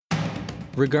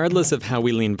Regardless of how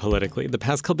we lean politically, the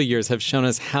past couple of years have shown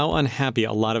us how unhappy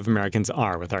a lot of Americans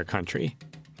are with our country.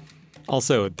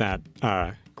 Also, that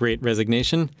great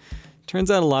resignation,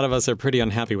 turns out a lot of us are pretty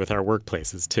unhappy with our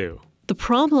workplaces, too. The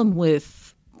problem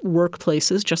with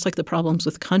workplaces, just like the problems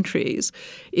with countries,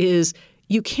 is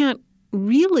you can't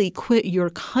really quit your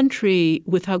country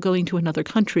without going to another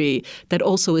country that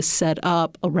also is set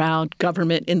up around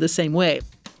government in the same way.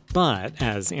 But,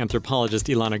 as anthropologist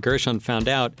Ilana Gershon found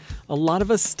out, a lot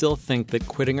of us still think that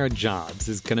quitting our jobs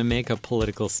is going to make a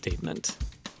political statement.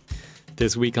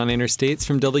 This week on Interstates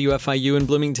from WFIU in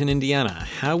Bloomington, Indiana,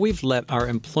 how we've let our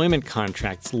employment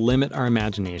contracts limit our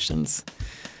imaginations.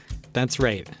 That's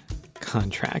right,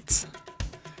 contracts.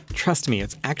 Trust me,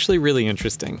 it's actually really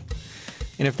interesting.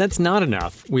 And if that's not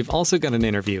enough, we've also got an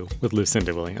interview with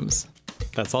Lucinda Williams.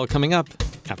 That's all coming up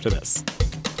after this.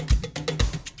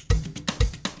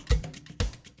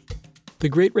 The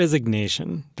Great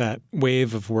Resignation, that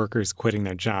wave of workers quitting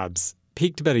their jobs,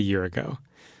 peaked about a year ago.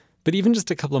 But even just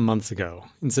a couple of months ago,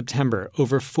 in September,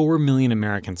 over 4 million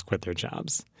Americans quit their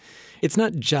jobs. It's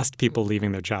not just people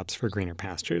leaving their jobs for greener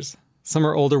pastures. Some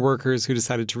are older workers who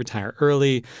decided to retire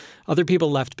early. Other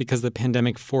people left because the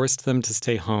pandemic forced them to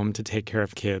stay home to take care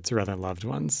of kids or other loved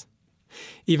ones.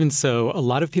 Even so, a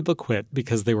lot of people quit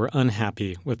because they were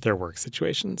unhappy with their work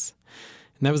situations.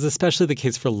 And that was especially the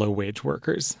case for low-wage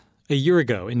workers. A year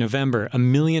ago, in November,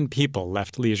 1 million people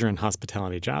left leisure and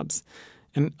hospitality jobs.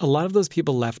 And a lot of those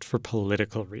people left for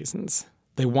political reasons.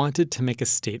 They wanted to make a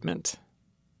statement.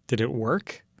 Did it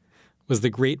work? Was the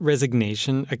Great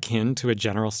Resignation akin to a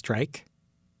general strike?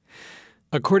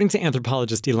 According to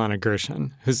anthropologist Ilana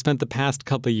Gershon, who spent the past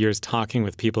couple of years talking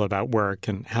with people about work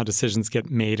and how decisions get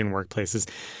made in workplaces,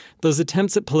 those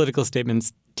attempts at political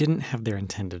statements didn't have their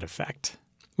intended effect.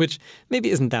 Which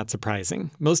maybe isn't that surprising.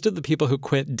 Most of the people who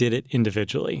quit did it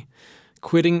individually.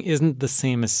 Quitting isn't the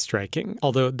same as striking,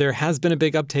 although there has been a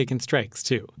big uptake in strikes,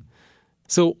 too.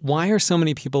 So why are so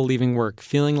many people leaving work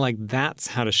feeling like that's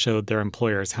how to show their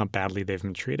employers how badly they've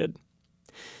been treated?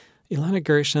 Ilana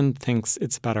Gershon thinks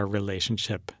it's about our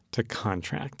relationship to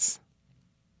contracts.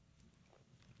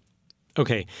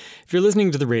 Okay, if you're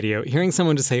listening to the radio, hearing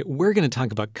someone just say, we're going to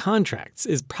talk about contracts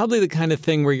is probably the kind of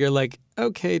thing where you're like,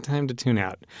 okay, time to tune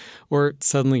out. Or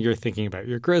suddenly you're thinking about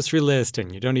your grocery list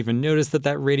and you don't even notice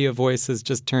that radio voice has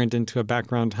just turned into a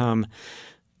background hum.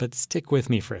 But stick with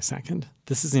me for a second.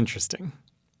 This is interesting.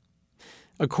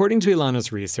 According to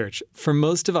Ilana's research, for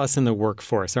most of us in the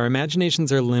workforce, our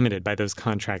imaginations are limited by those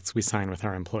contracts we sign with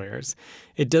our employers.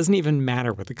 It doesn't even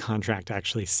matter what the contract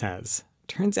actually says.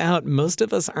 Turns out most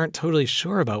of us aren't totally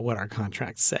sure about what our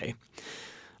contracts say.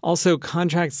 Also,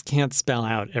 contracts can't spell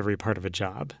out every part of a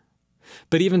job.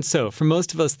 But even so, for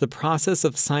most of us, the process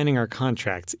of signing our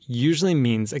contracts usually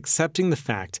means accepting the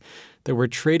fact that we're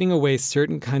trading away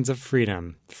certain kinds of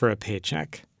freedom for a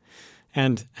paycheck.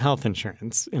 And health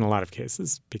insurance, in a lot of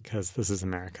cases, because this is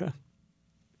America.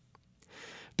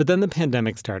 But then the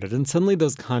pandemic started, and suddenly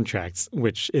those contracts,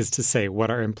 which is to say what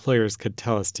our employers could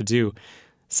tell us to do,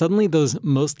 suddenly those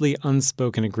mostly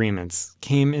unspoken agreements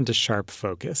came into sharp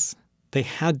focus. They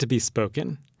had to be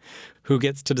spoken. Who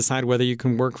gets to decide whether you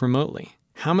can work remotely?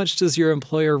 How much does your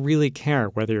employer really care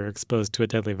whether you're exposed to a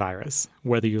deadly virus,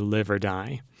 whether you live or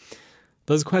die?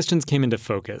 Those questions came into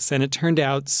focus, and it turned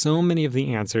out so many of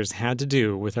the answers had to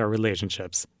do with our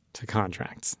relationships to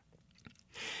contracts.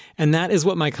 And that is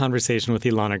what my conversation with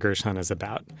Ilana Gershon is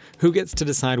about. Who gets to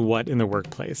decide what in the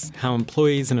workplace, how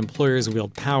employees and employers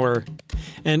wield power,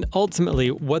 and ultimately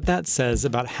what that says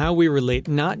about how we relate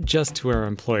not just to our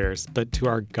employers, but to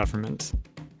our government.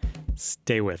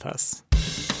 Stay with us.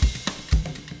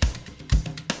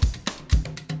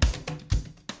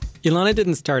 Ilana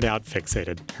didn't start out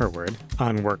fixated, her word,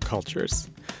 on work cultures.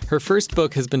 Her first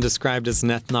book has been described as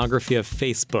an ethnography of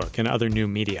Facebook and other new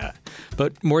media.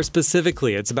 But more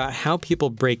specifically, it's about how people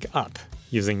break up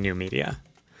using new media.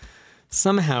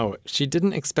 Somehow, she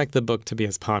didn't expect the book to be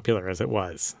as popular as it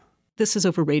was. This is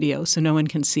over radio, so no one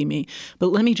can see me.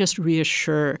 But let me just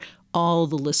reassure all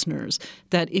the listeners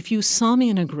that if you saw me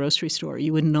in a grocery store,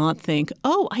 you would not think,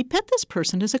 oh, I bet this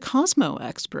person is a Cosmo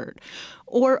expert.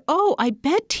 Or, oh, I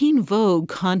bet Teen Vogue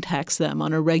contacts them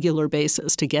on a regular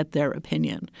basis to get their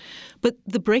opinion. But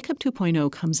the Breakup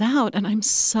 2.0 comes out, and I'm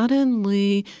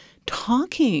suddenly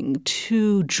talking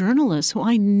to journalists who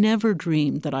I never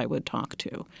dreamed that I would talk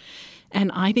to. And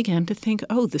I began to think,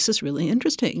 oh, this is really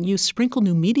interesting. You sprinkle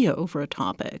new media over a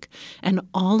topic, and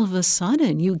all of a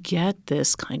sudden you get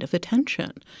this kind of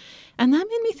attention. And that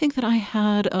made me think that I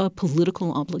had a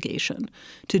political obligation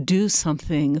to do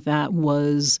something that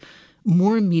was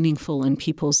more meaningful in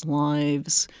people's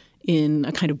lives in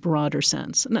a kind of broader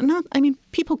sense.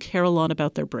 People care a lot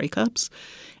about their breakups,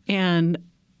 and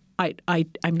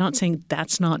I'm not saying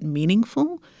that's not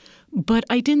meaningful, but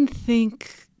I didn't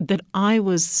think that I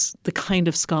was the kind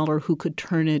of scholar who could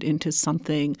turn it into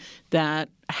something that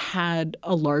had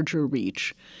a larger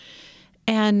reach.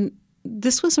 And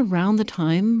this was around the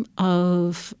time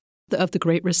of the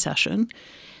Great Recession,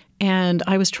 and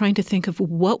I was trying to think of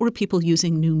what were people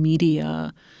using new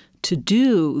media to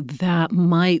do that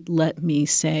might let me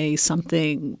say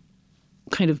something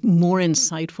kind of more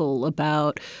insightful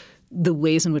about the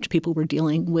ways in which people were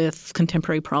dealing with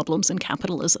contemporary problems in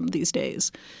capitalism these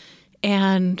days.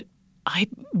 And I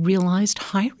realized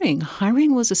hiring.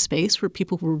 Hiring was a space where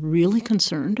people were really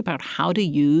concerned about how to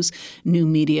use new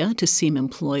media to seem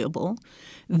employable.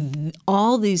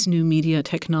 All these new media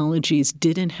technologies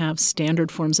didn't have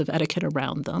standard forms of etiquette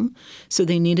around them, so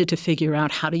they needed to figure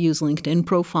out how to use LinkedIn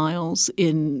profiles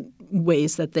in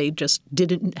ways that they just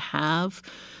didn't have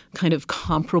kind of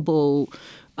comparable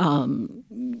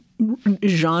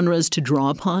genres to draw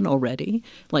upon already.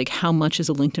 Like, how much is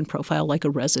a LinkedIn profile like a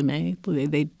resume?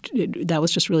 That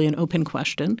was just really an open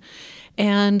question.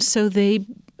 And so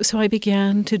I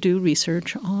began to do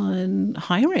research on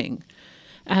hiring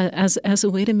as a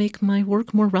way to make my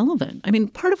work more relevant. I mean,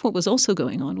 part of what was also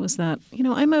going on was that,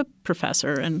 I'm a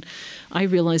professor, and I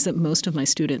realized that most of my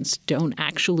students don't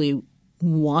actually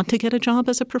want to get a job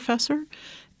as a professor.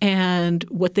 And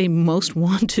what they most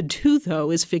want to do,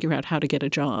 though, is figure out how to get a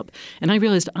job. And I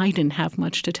realized I didn't have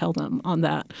much to tell them on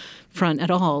that front at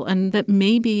all. And that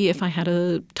maybe if I had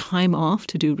a time off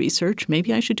to do research,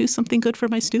 maybe I should do something good for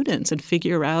my students and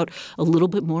figure out a little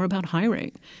bit more about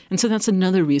hiring. And so that's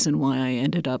another reason why I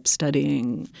ended up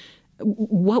studying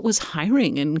what was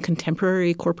hiring in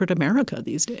contemporary corporate America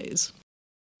these days.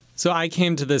 So I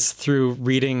came to this through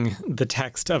reading the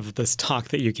text of this talk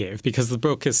that you gave, because the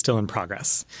book is still in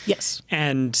progress. Yes.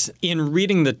 And in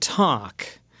reading the talk,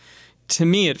 to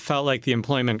me, it felt like the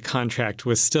employment contract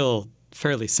was still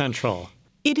fairly central.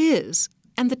 It is.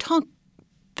 And the talk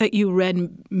that you read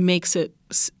makes it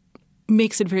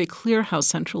very clear how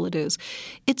central it is.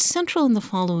 It's central in the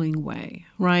following way,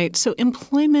 right? So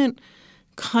employment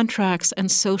contracts and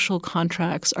social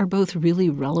contracts are both really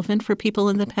relevant for people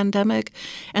in the pandemic.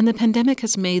 And the pandemic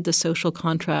has made the social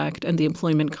contract and the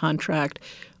employment contract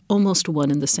almost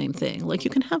one and the same thing. Like, you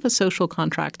can have a social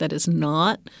contract that is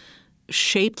not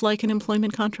shaped like an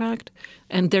employment contract,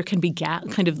 and there can be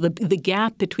the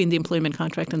gap between the employment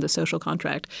contract and the social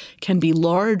contract can be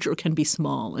large or can be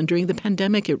small. And during the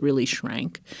pandemic, it really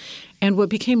shrank. And what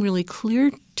became really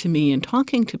clear to me in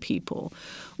talking to people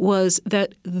was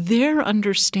that their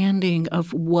understanding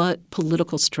of what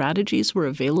political strategies were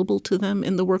available to them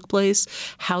in the workplace,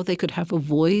 how they could have a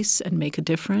voice and make a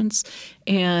difference,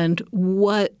 and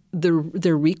what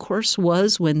their recourse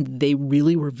was when they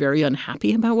really were very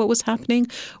unhappy about what was happening,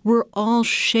 were all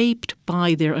shaped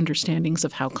by their understandings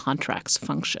of how contracts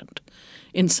functioned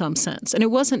in some sense. And it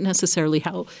wasn't necessarily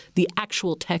how the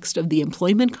actual text of the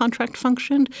employment contract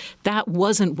functioned. That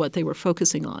wasn't what they were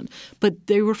focusing on. But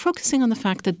they were focusing on the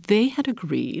fact that they had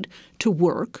agreed to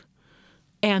work,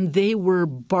 and they were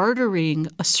bartering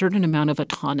a certain amount of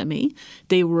autonomy.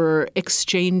 They were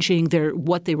exchanging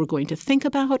what they were going to think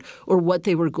about or what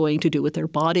they were going to do with their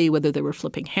body, whether they were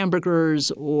flipping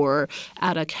hamburgers or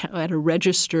at a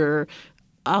register.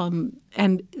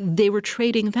 And they were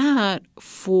trading that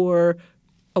for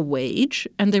a wage,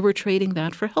 and they were trading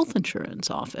that for health insurance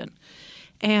often.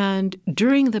 And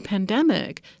during the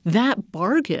pandemic, that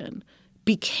bargain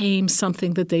became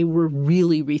something that they were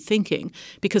really rethinking,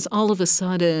 because all of a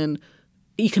sudden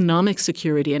economic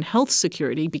security and health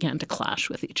security began to clash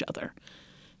with each other.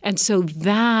 And so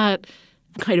that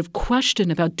kind of question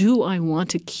about, do I want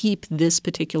to keep this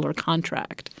particular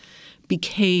contract,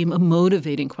 became a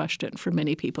motivating question for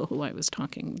many people that I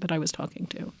was talking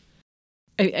to.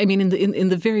 I mean, in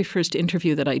the very first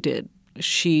interview that I did,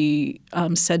 she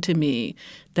said to me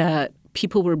that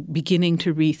people were beginning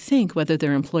to rethink whether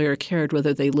their employer cared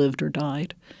whether they lived or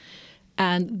died.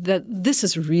 And that this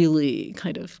is really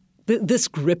this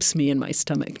grips me in my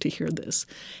stomach to hear this.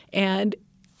 And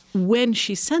when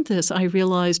she said this, I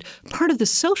realized part of the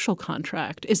social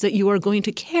contract is that you are going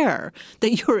to care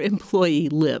that your employee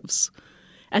lives,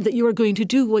 and that you are going to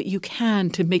do what you can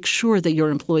to make sure that your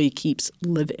employee keeps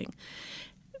living.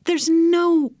 There's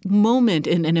no moment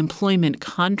in an employment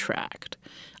contract,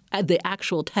 the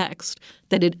actual text,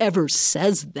 that it ever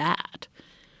says that,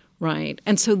 right?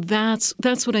 And so that's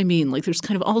what I mean. Like, there's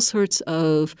kind of all sorts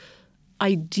of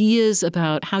ideas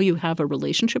about how you have a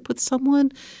relationship with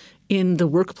someone in the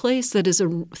workplace that is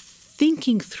a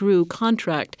thinking through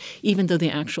contract, even though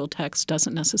the actual text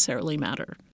doesn't necessarily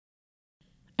matter.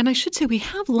 And I should say we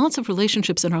have lots of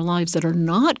relationships in our lives that are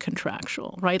not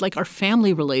contractual, right? Like our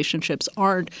family relationships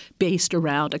aren't based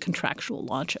around a contractual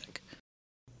logic.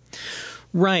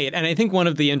 Right. And I think one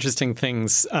of the interesting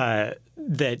things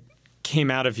that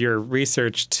came out of your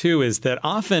research, too, is that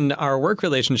often our work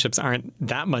relationships aren't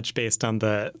that much based on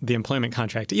the employment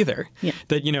contract either. Yeah.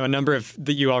 That, a number of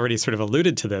that you already sort of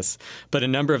alluded to this, but a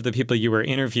number of the people you were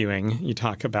interviewing, you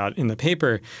talk about in the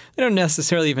paper, they don't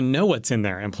necessarily even know what's in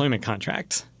their employment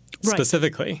contract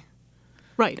specifically.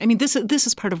 Right. I mean, this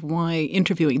is part of why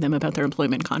interviewing them about their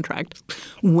employment contract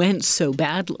went so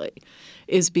badly,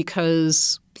 is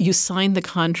because you sign the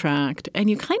contract and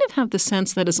you kind of have the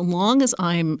sense that as long as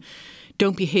I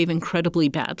don't behave incredibly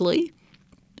badly,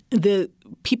 the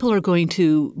people are going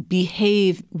to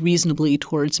behave reasonably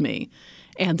towards me,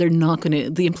 and they're not going to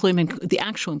the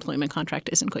actual employment contract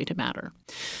isn't going to matter.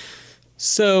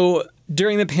 So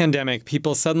during the pandemic,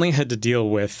 people suddenly had to deal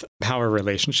with power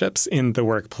relationships in the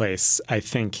workplace, I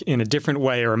think, in a different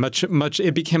way, or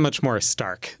it became much more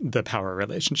stark, the power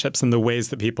relationships and the ways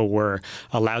that people were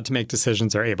allowed to make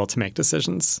decisions or able to make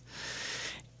decisions.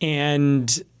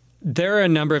 And there are a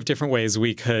number of different ways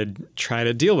we could try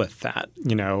to deal with that.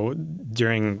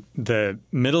 During the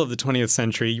middle of the 20th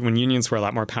century, when unions were a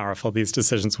lot more powerful, these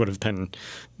decisions would have been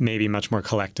maybe much more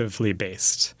collectively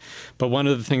based. But one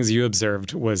of the things you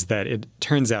observed was that it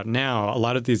turns out now a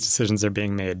lot of these decisions are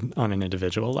being made on an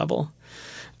individual level.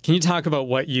 Can you talk about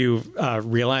what you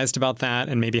realized about that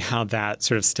and maybe how that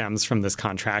sort of stems from this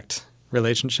contract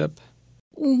relationship?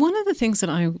 One of the things that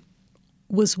I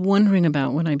was wondering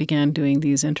about when I began doing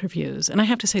these interviews. And I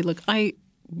have to say, look,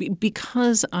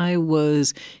 because I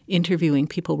was interviewing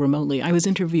people remotely, I was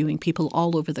interviewing people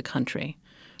all over the country,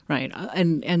 right?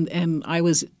 And I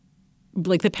was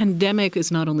like, the pandemic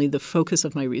is not only the focus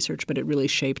of my research, but it really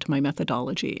shaped my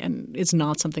methodology. And it's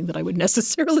not something that I would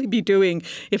necessarily be doing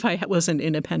if I wasn't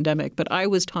in a pandemic. But I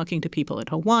was talking to people in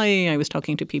Hawaii. I was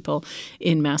talking to people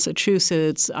in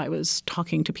Massachusetts. I was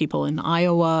talking to people in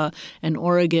Iowa and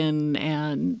Oregon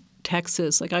and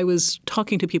Texas. Like, I was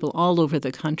talking to people all over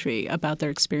the country about their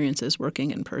experiences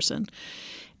working in person.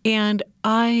 And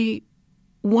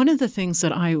one of the things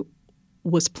that I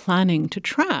was planning to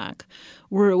track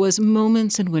was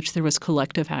moments in which there was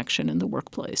collective action in the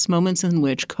workplace, moments in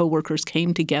which coworkers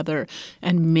came together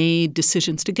and made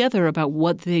decisions together about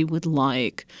what they would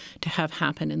like to have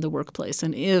happen in the workplace.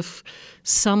 And if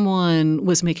someone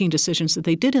was making decisions that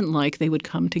they didn't like, they would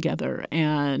come together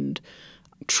and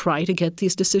try to get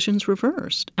these decisions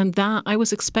reversed. And that I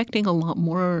was expecting a lot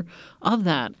more of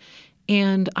that.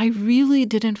 And I really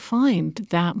didn't find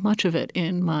that much of it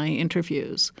in my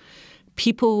interviews.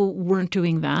 People weren't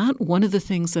doing that. One of the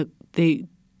things that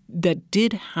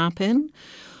did happen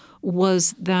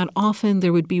was that often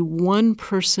there would be one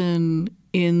person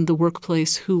in the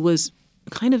workplace who was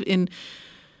kind of in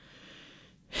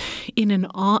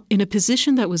a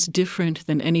position that was different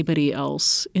than anybody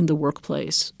else in the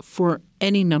workplace for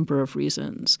any number of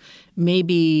reasons.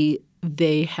 Maybe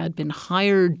they had been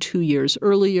hired 2 years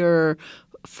earlier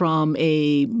from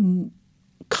a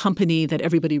company that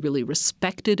everybody really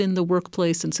respected in the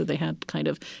workplace, and so they had kind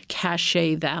of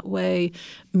cachet that way.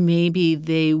 Maybe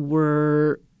they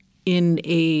were in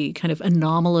a kind of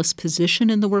anomalous position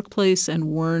in the workplace and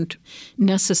weren't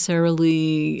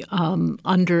necessarily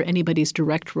under anybody's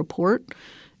direct report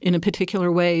in a particular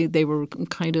way. They were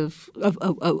kind of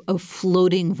a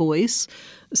floating voice,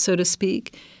 so to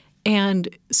speak. And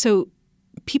so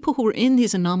people who were in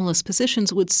these anomalous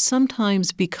positions would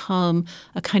sometimes become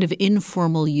a kind of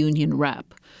informal union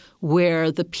rep,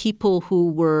 where the people who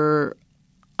were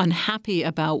unhappy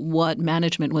about what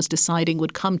management was deciding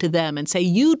would come to them and say,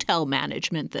 "You tell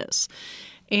management this."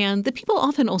 And the people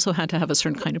often also had to have a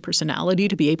certain kind of personality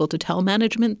to be able to tell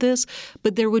management this,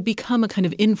 but there would become a kind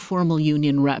of informal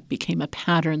union rep, became a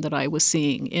pattern that I was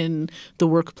seeing in the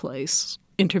workplace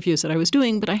interviews that I was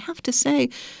doing. But I have to say,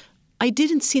 I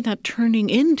didn't see that turning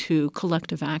into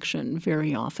collective action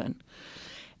very often.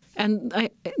 And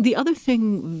the other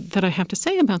thing that I have to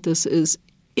say about this is,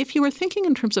 if you were thinking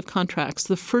in terms of contracts,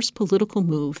 the first political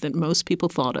move that most people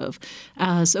thought of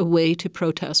as a way to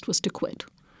protest was to quit.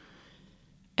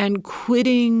 And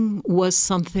quitting was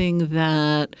something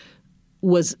that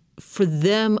was, for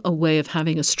them, a way of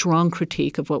having a strong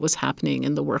critique of what was happening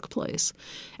in the workplace.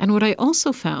 And what I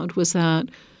also found was that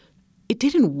it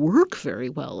didn't work very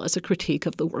well as a critique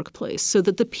of the workplace, so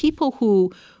that the people who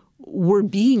were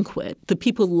being quit. The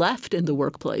people left in the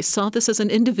workplace saw this as an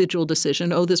individual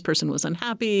decision. Oh, this person was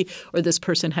unhappy, or this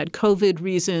person had COVID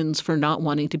reasons for not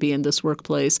wanting to be in this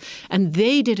workplace. And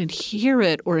they didn't hear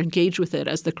it or engage with it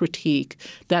as the critique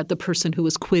that the person who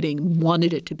was quitting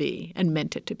wanted it to be and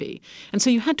meant it to be. And so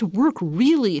you had to work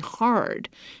really hard,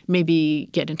 maybe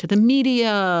get into the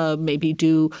media, maybe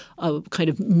do a kind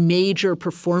of major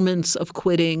performance of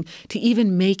quitting to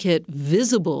even make it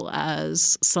visible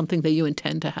as something that you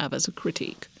intend to have as a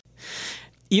critique.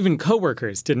 Even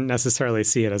coworkers didn't necessarily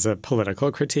see it as a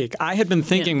political critique. I had been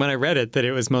thinking when I read it that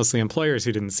it was mostly employers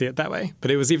who didn't see it that way,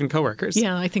 but it was even coworkers.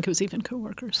 Yeah, I think it was even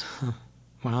coworkers. Huh.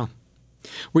 Wow.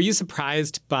 Were you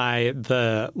surprised by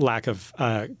the lack of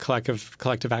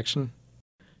collective action?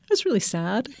 It was really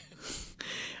sad.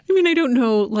 I mean, I don't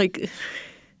know,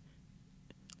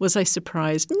 was I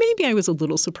surprised? Maybe I was a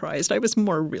little surprised. I was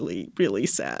more really, really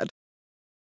sad.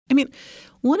 I mean,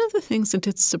 one of the things that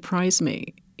did surprise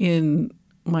me in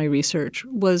my research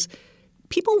was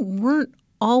people weren't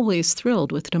always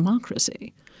thrilled with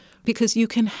democracy, because you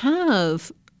can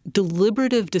have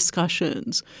deliberative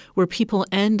discussions where people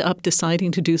end up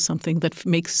deciding to do something that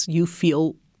makes you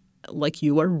feel like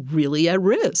you are really at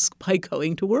risk by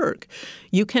going to work.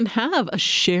 You can have a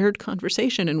shared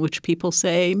conversation in which people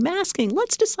say, masking,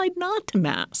 let's decide not to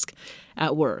mask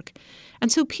at work.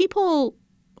 And so people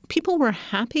were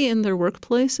happy in their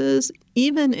workplaces,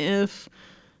 even if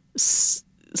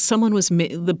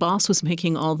the boss was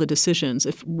making all the decisions,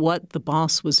 if what the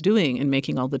boss was doing in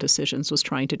making all the decisions was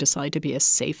trying to decide to be as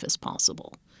safe as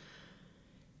possible.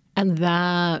 And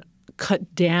that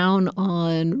cut down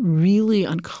on really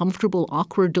uncomfortable,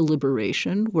 awkward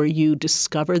deliberation where you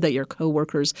discover that your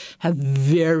coworkers have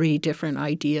very different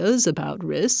ideas about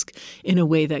risk in a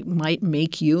way that might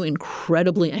make you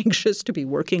incredibly anxious to be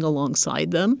working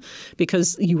alongside them,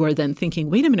 because you are then thinking,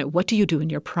 wait a minute, what do you do in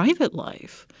your private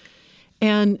life?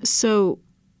 And so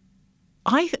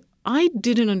I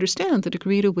didn't understand the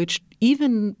degree to which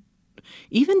even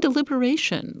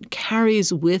deliberation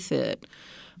carries with it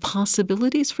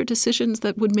possibilities for decisions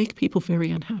that would make people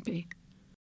very unhappy.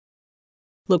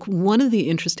 Look, one of the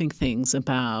interesting things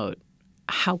about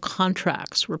how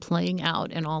contracts were playing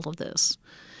out in all of this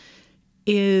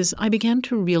is I began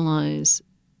to realize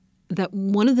that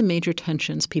one of the major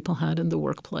tensions people had in the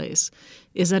workplace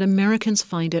is that Americans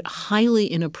find it highly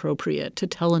inappropriate to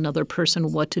tell another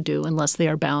person what to do unless they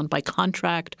are bound by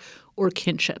contract or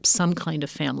kinship, some kind of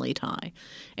family tie.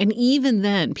 And even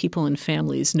then, people in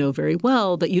families know very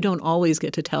well that you don't always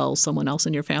get to tell someone else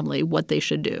in your family what they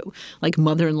should do. Like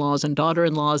mother-in-laws and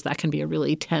daughter-in-laws, that can be a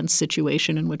really tense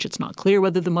situation in which it's not clear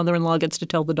whether the mother-in-law gets to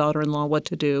tell the daughter-in-law what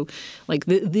to do. Like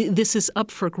this is up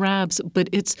for grabs, but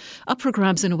it's up for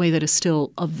grabs in a way that is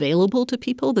still available to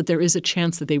people, that there is a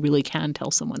chance that they really can tell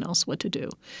someone else what to do.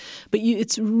 But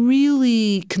it's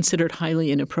really considered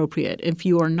highly inappropriate if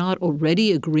you are not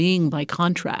already agreeing by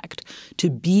contract to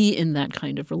be in that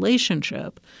kind of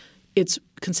relationship. It's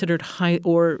considered high,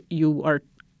 or you are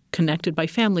connected by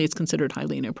family, it's considered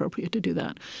highly inappropriate to do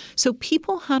that. So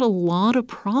people had a lot of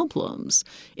problems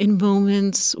in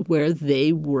moments where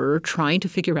they were trying to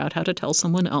figure out how to tell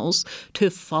someone else to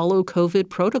follow COVID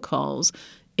protocols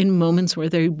in moments where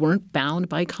they weren't bound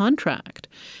by contract.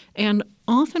 And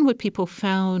often what people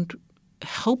found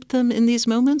helped them in these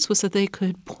moments was that they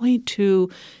could point to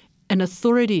an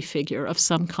authority figure of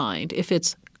some kind, if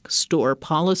it's store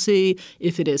policy,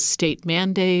 if it is state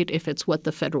mandate, if it's what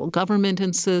the federal government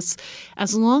insists,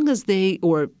 as long as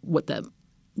or what the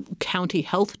county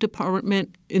health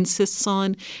department insists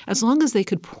on, as long as they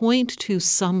could point to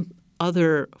some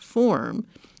other form,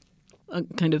 a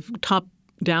kind of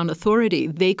top-down authority,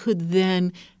 they could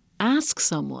then ask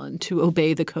someone to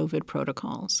obey the COVID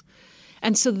protocols.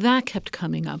 And so that kept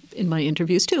coming up in my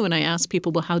interviews too. And I asked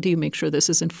people, well, how do you make sure this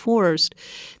is enforced?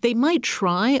 They might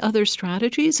try other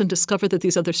strategies and discover that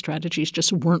these other strategies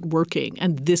just weren't working.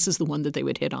 And this is the one that they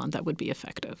would hit on that would be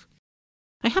effective.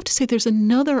 I have to say there's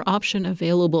another option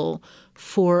available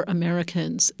for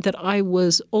Americans that I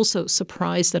was also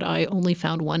surprised that I only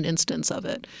found one instance of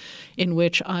it, in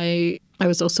which I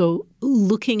was also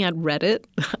looking at Reddit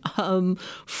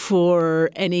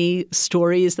for any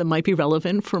stories that might be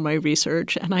relevant for my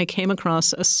research. And I came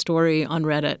across a story on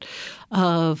Reddit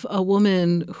of a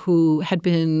woman who had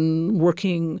been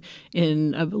working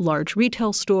in a large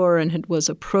retail store and was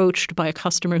approached by a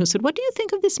customer who said, "What do you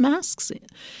think of this mask?"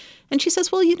 And she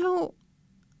says, well,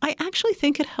 I actually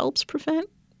think it helps prevent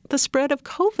the spread of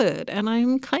COVID, and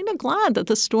I'm kind of glad that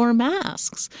the store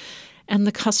masks. And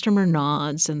the customer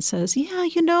nods and says, yeah, I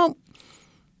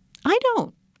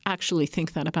don't actually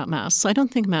think that about masks. I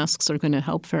don't think masks are going to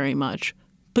help very much,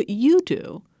 but you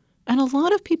do. And a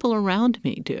lot of people around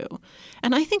me do.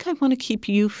 And I think I want to keep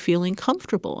you feeling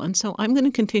comfortable. And so I'm going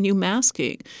to continue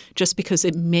masking just because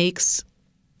it makes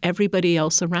everybody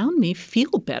else around me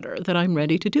feel better that I'm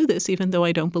ready to do this, even though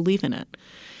I don't believe in it.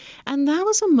 And that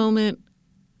was a moment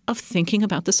of thinking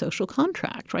about the social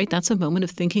contract, right? That's a moment of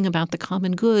thinking about the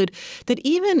common good, that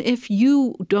even if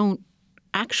you don't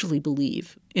actually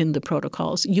believe in the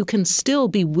protocols, you can still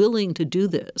be willing to do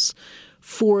this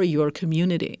for your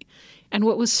community. And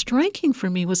what was striking for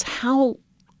me was how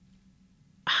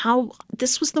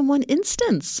this was the one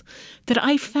instance that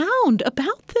I found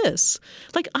about this.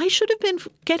 Like, I should have been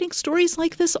getting stories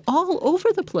like this all over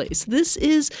the place. This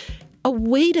is a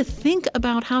way to think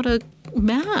about how to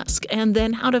mask and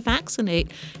then how to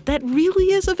vaccinate that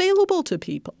really is available to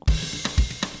people.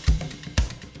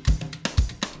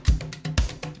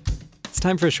 It's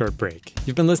time for a short break.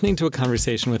 You've been listening to a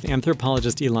conversation with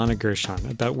anthropologist Ilana Gershon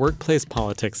about workplace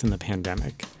politics in the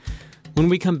pandemic. When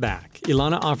we come back,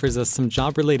 Ilana offers us some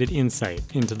job-related insight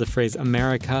into the phrase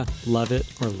America, love it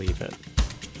or leave it.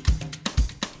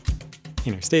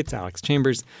 In our State's Alex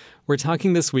Chambers, we're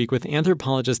talking this week with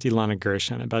anthropologist Ilana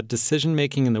Gershon about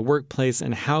decision-making in the workplace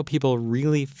and how people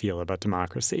really feel about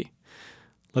democracy.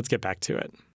 Let's get back to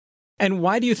it. And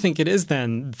why do you think it is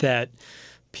then that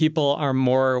people are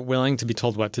more willing to be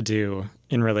told what to do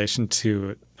in relation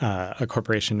to a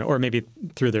corporation or maybe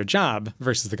through their job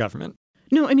versus the government?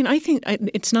 No, I mean, I think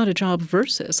it's not a job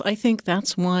versus. I think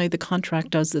that's why the contract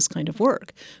does this kind of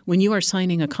work. When you are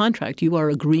signing a contract, you are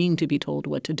agreeing to be told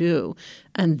what to do.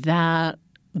 And that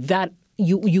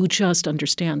you just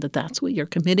understand that that's what you're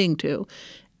committing to.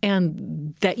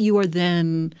 And that you are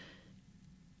then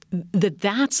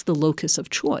that's the locus of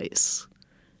choice.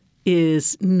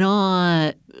 Is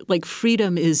not like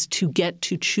freedom is to get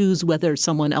to choose whether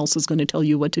someone else is going to tell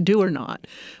you what to do or not,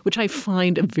 which I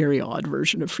find a very odd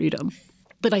version of freedom.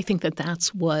 But I think that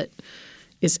that's what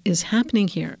is happening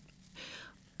here.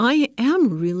 I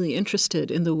am really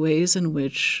interested in the ways in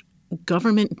which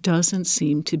government doesn't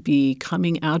seem to be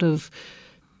coming out of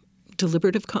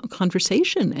deliberative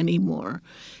conversation anymore.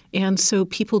 And so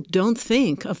people don't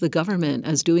think of the government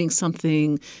as doing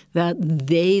something that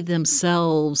they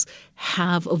themselves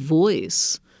have a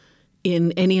voice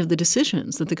in any of the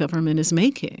decisions that the government is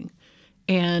making.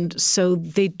 And so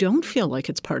they don't feel like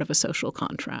it's part of a social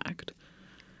contract.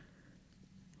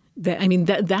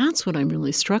 That's what I'm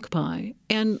really struck by.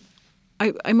 And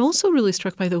I'm also really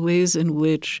struck by the ways in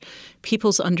which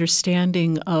people's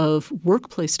understanding of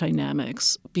workplace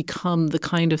dynamics become the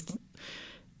kind of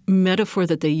metaphor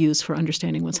that they use for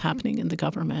understanding what's happening in the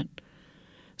government.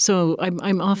 So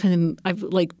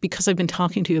because I've been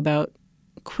talking to you about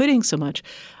quitting so much,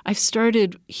 I've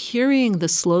started hearing the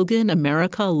slogan,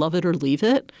 America, love it or leave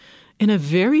it, in a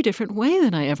very different way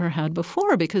than I ever had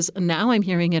before, because now I'm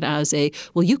hearing it as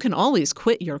well, you can always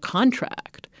quit your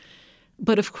contract.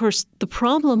 But of course, the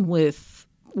problem with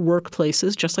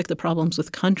workplaces, just like the problems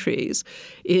with countries,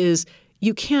 is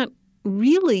you can't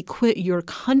really quit your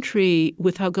country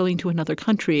without going to another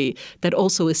country that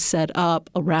also is set up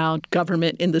around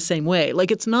government in the same way. Like,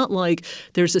 it's not like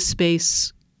there's a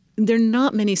space – there are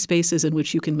not many spaces in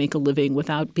which you can make a living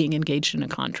without being engaged in a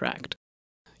contract.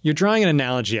 You're drawing an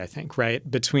analogy, I think, right,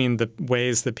 between the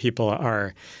ways that people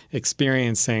are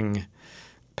experiencing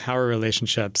power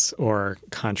relationships or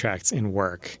contracts in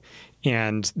work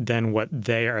and then what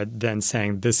they are then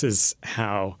saying this is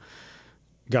how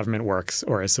government works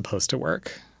or is supposed to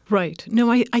work. Right.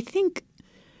 No, I think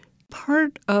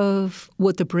part of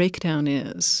what the breakdown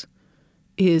is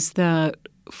that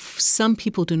some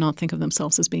people do not think of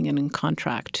themselves as being in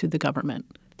contract to the government.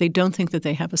 They don't think that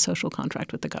they have a social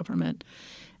contract with the government.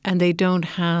 And they don't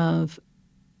have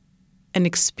an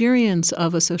experience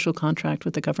of a social contract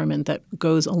with the government that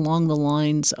goes along the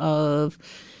lines of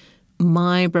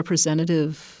my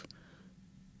representative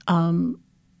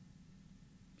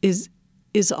is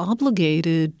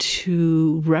obligated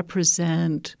to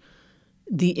represent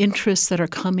the interests that are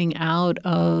coming out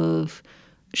of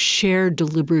shared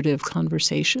deliberative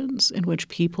conversations in which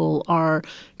people are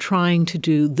trying to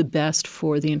do the best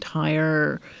for the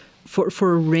entire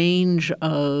for a range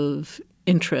of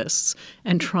interests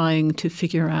and trying to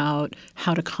figure out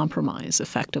how to compromise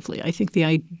effectively. I think the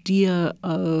idea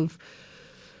of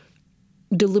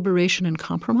deliberation and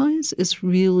compromise is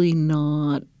really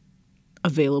not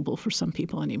available for some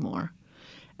people anymore.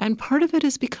 And part of it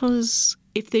is because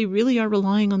if they really are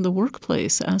relying on the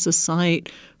workplace as a site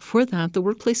for that, the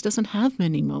workplace doesn't have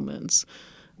many moments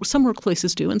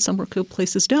workplaces do and some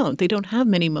workplaces don't. They don't have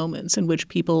many moments in which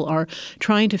people are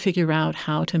trying to figure out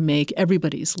how to make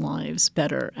everybody's lives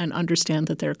better and understand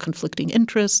that there are conflicting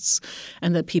interests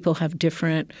and that people have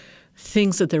different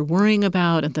things that they're worrying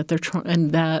about and that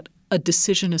and that a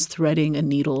decision is threading a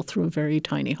needle through a very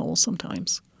tiny hole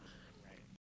sometimes.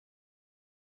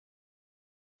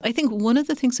 I think one of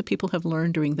the things that people have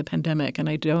learned during the pandemic, and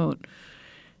I don't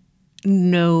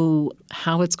know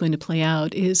how it's going to play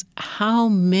out, is how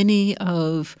many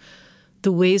of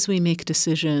the ways we make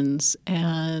decisions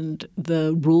and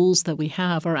the rules that we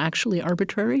have are actually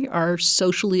arbitrary, are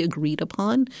socially agreed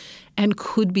upon, and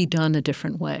could be done a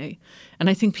different way. And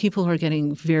I think people are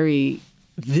getting very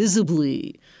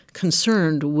visibly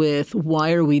concerned with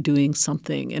why are we doing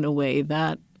something in a way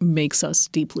that makes us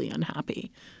deeply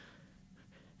unhappy.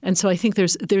 And so I think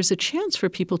there's a chance for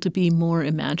people to be more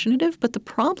imaginative, but the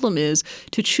problem is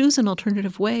to choose an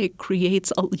alternative way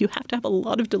you have to have a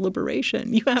lot of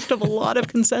deliberation. You have to have a lot of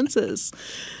consensus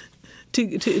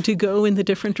to go in the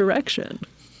different direction.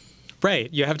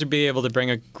 Right. You have to be able to bring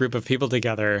a group of people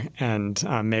together and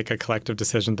make a collective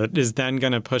decision that is then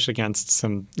going to push against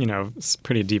some,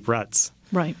 pretty deep ruts.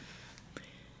 Right.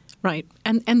 Right.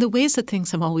 And the ways that things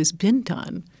have always been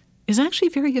done is actually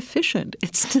very efficient.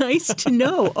 It's nice to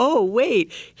know, oh,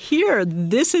 wait,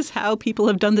 this is how people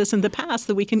have done this in the past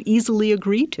that we can easily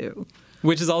agree to.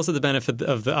 Which is also the benefit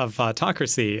of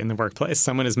autocracy in the workplace.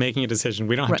 Someone is making a decision.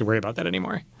 We don't have to worry about that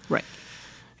anymore. Right.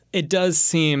 It does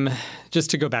seem, just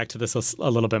to go back to this a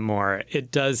little bit more,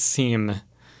 it does seem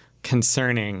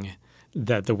concerning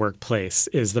that the workplace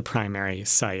is the primary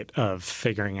site of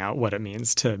figuring out what it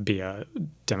means to be a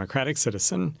democratic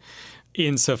citizen,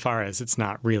 insofar as it's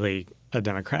not really a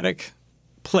democratic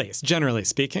place, generally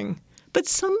speaking. But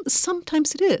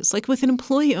sometimes it is. Like within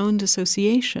employee-owned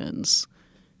associations,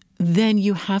 then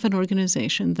you have an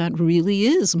organization that really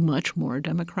is much more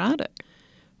democratic.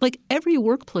 Like every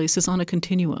workplace is on a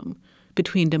continuum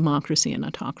between democracy and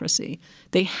autocracy.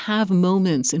 They have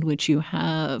moments in which you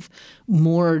have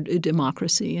more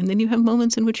democracy, and then you have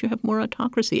moments in which you have more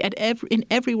autocracy. In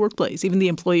every workplace, even the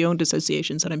employee-owned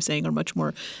associations that I'm saying are much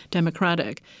more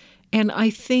democratic. And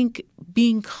I think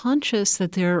being conscious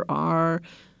that there are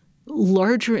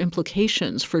larger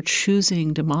implications for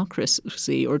choosing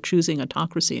democracy or choosing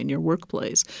autocracy in your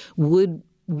workplace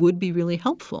would be really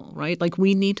helpful, right? Like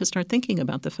we need to start thinking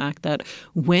about the fact that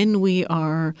when we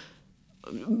are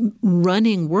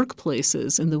running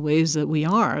workplaces in the ways that we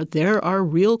are, there are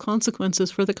real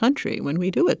consequences for the country when we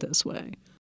do it this way.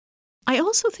 I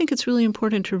also think it's really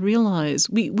important to realize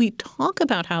we talk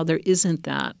about how there isn't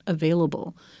that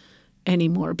available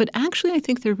anymore, but actually I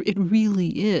think it really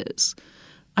is.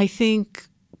 I think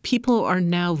people are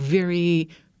now very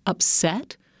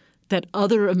upset that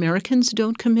other Americans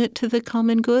don't commit to the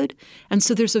common good. And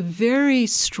so there's a very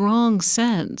strong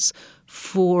sense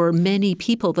for many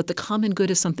people that the common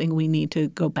good is something we need to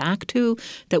go back to,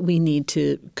 that we need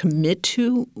to commit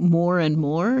to more and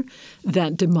more,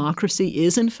 that democracy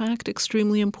is in fact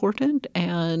extremely important.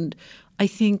 And I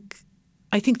think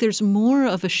there's more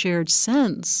of a shared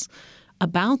sense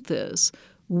about this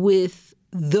with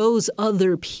those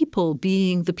other people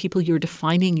being the people you're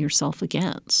defining yourself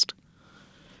against.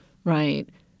 Right.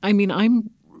 I mean, I'm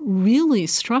really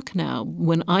struck now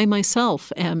when I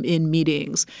myself am in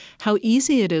meetings how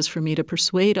easy it is for me to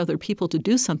persuade other people to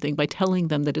do something by telling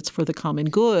them that it's for the common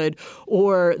good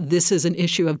or this is an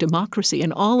issue of democracy.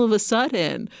 And all of a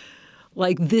sudden,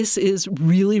 like this is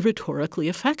really rhetorically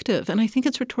effective. And I think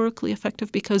it's rhetorically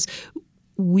effective because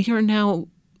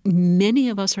many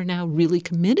of us are now really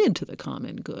committed to the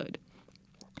common good.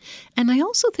 And I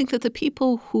also think that the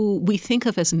people who we think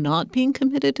of as not being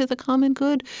committed to the common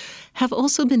good have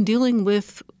also been dealing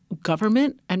with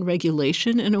government and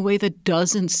regulation in a way that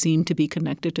doesn't seem to be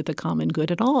connected to the common good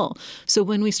at all. So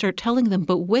when we start telling them,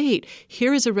 but wait,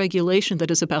 here is a regulation that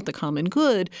is about the common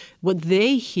good, what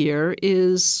they hear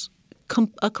is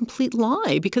a complete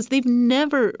lie because they've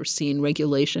never seen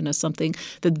regulation as something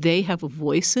that they have a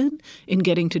voice in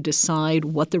getting to decide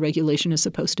what the regulation is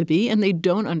supposed to be, and they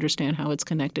don't understand how it's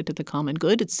connected to the common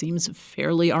good. It seems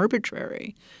fairly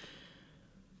arbitrary.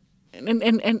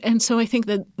 And so I think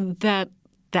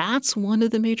that's one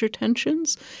of the major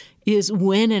tensions is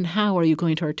when and how are you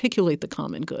going to articulate the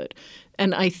common good?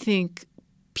 And I think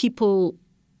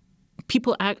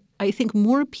I think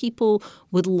more people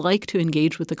would like to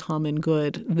engage with the common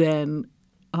good than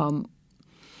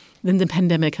the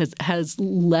pandemic has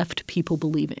left people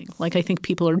believing. Like I think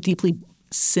people are deeply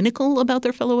cynical about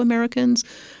their fellow Americans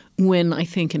when I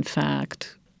think, in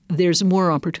fact, there's more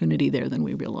opportunity there than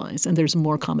we realize and there's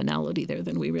more commonality there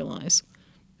than we realize.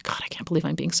 God, I can't believe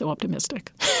I'm being so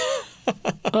optimistic.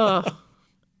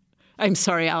 I'm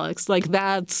sorry, Alex. Like,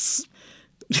 that's...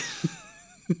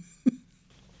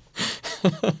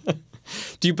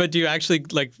 Do you actually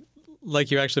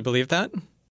you actually believe that?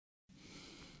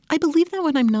 I believe that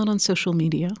when I'm not on social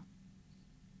media.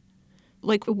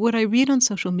 Like, what I read on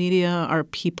social media are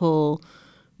people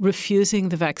refusing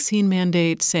the vaccine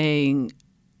mandate, saying,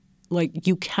 like,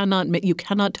 you cannot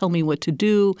tell me what to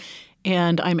do,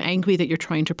 and I'm angry that you're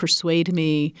trying to persuade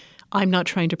me. I'm not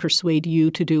trying to persuade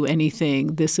you to do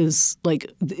anything. This is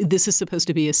supposed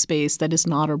to be a space that is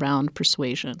not around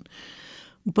persuasion.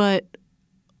 But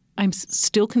I'm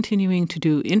still continuing to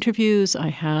do interviews. I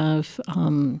have a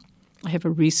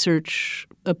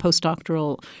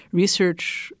postdoctoral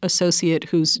research associate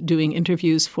who's doing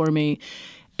interviews for me.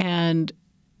 And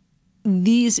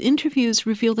these interviews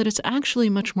reveal that it's actually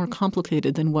much more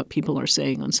complicated than what people are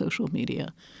saying on social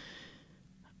media.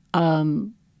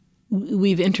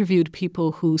 We've interviewed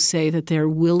people who say that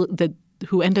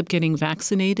who end up getting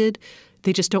vaccinated.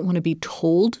 They just don't want to be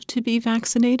told to be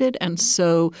vaccinated. And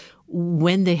so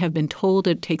when they have been told,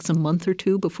 it takes a month or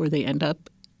two before they end up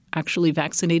actually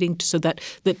vaccinating, so that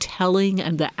the telling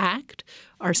and the act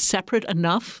are separate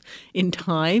enough in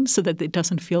time so that it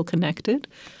doesn't feel connected.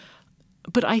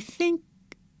 But I think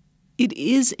it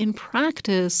is, in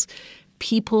practice,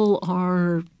 people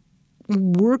are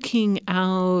working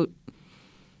out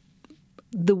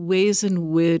the ways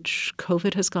in which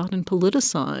COVID has gotten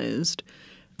politicized.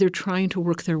 They're trying to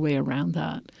work their way around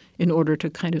that in order to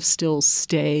kind of still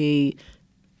stay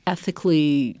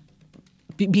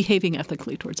behaving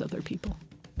ethically towards other people.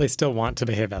 They still want to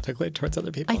behave ethically towards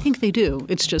other people. I think they do.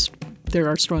 It's just there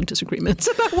are strong disagreements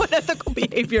about what ethical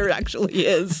behavior actually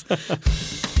is.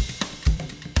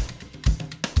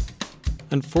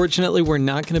 Unfortunately, we're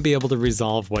not going to be able to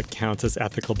resolve what counts as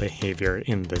ethical behavior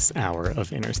in this hour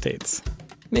of Interstates.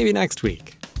 Maybe next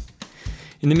week.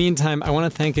 In the meantime, I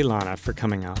want to thank Ilana for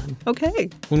coming on. Okay.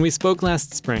 When we spoke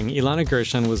last spring, Ilana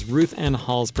Gershon was Ruth N.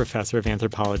 Hall's professor of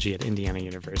anthropology at Indiana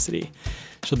University.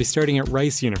 She'll be starting at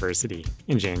Rice University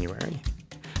in January.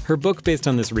 Her book based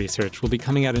on this research will be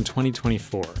coming out in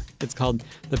 2024. It's called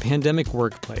The Pandemic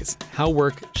Workplace: How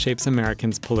Work Shapes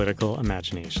Americans' Political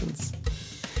Imaginations.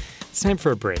 It's time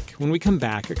for a break. When we come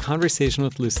back, a conversation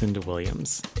with Lucinda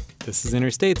Williams. This is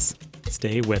Interstates.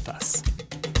 Stay with us.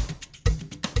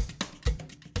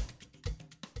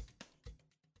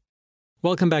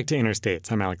 Welcome back to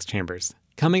Interstates. I'm Alex Chambers.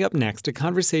 Coming up next, a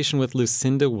conversation with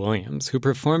Lucinda Williams, who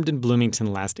performed in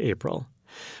Bloomington last April.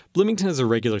 Bloomington is a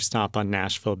regular stop on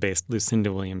Nashville-based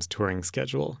Lucinda Williams' touring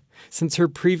schedule. Since her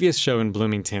previous show in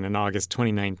Bloomington in August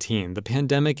 2019, the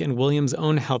pandemic and Williams'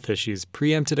 own health issues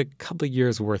preempted a couple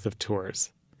years' worth of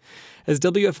tours. As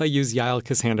WFIU's Yael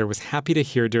Cassander was happy to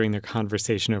hear during their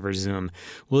conversation over Zoom,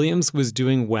 Williams was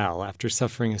doing well after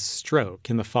suffering a stroke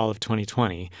in the fall of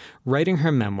 2020, writing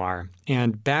her memoir,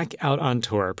 and back out on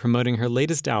tour promoting her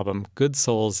latest album, Good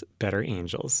Souls, Better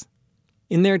Angels.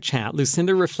 In their chat,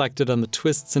 Lucinda reflected on the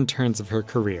twists and turns of her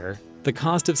career, the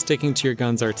cost of sticking to your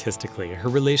guns artistically, her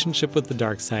relationship with the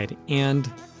dark side,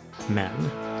 and men.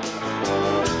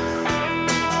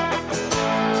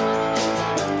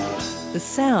 The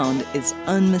sound is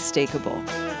unmistakable.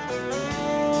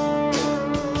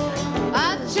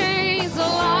 I changed the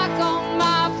lock on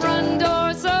my front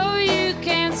door so you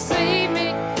can't see me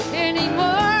anymore,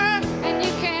 and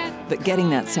you can't. But getting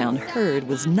that sound heard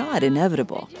was not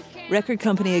inevitable. Record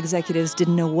company executives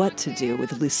didn't know what to do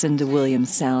with Lucinda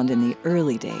Williams' sound in the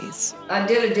early days. I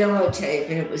did a demo tape,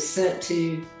 and it was sent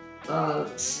to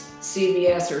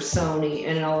CBS or Sony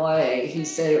in LA, who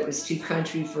said it was too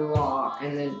country for rock,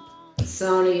 and then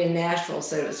Sony in Nashville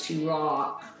said it was too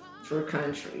rock for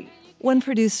country. One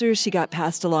producer she got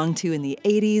passed along to in the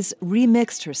 80s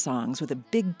remixed her songs with a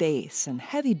big bass and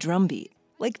heavy drum beat,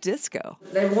 like disco.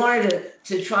 They wanted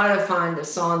to try to find a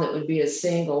song that would be a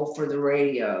single for the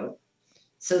radio.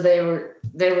 So they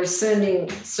were sending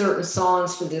certain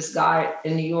songs for this guy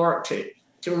in New York to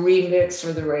remix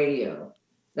for the radio.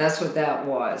 That's what that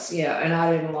was. Yeah, and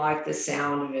I didn't like the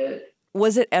sound of it.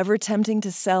 Was it ever tempting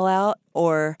to sell out,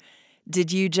 or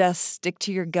did you just stick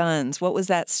to your guns? What was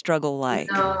that struggle like?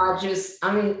 No, I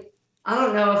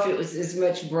don't know if it was as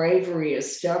much bravery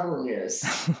as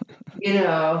stubbornness.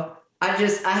 I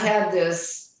had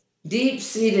this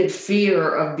deep-seated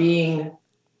fear of being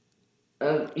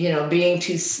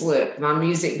too slick, my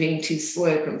music being too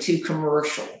slick and too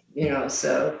commercial,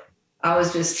 so I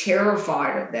was just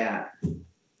terrified of that,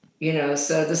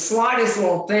 so the slightest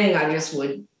little thing I just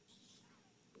would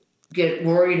get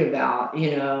worried about,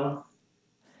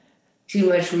 too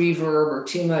much reverb or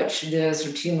too much this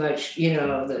or too much,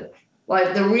 the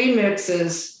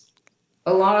remixes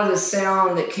a lot of the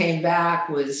sound that came back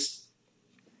was,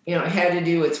 it had to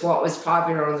do with what was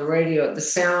popular on the radio, the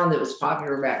sound that was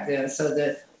popular back then. So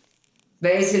the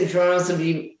bass and drums would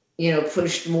be,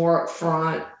 pushed more up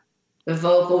front. The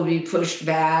vocal would be pushed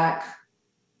back,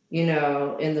 in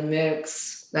the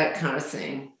mix, that kind of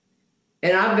thing.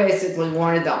 And I basically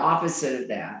wanted the opposite of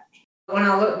that. When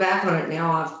I look back on it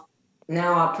now,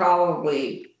 I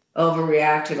probably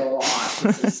overreacted a lot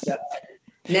to some stuff.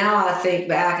 Now I think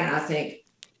back and I think,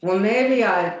 well, maybe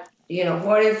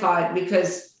what if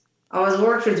because I was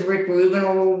working with Rick Rubin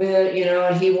a little bit,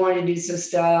 and he wanted to do some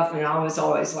stuff, and I was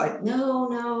always like,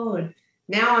 no. And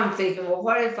now I'm thinking, well,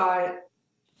 what if I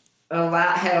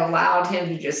had allowed him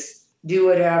to just do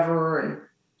whatever, and,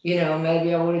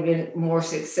 maybe I would have been more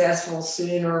successful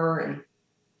sooner, and,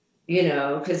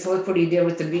 because look what he did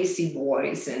with the Beastie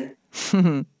Boys, and,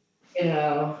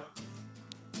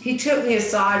 he took me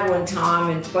aside one time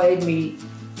and played me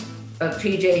a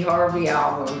PJ Harvey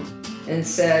album and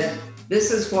said,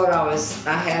 this is what I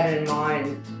had in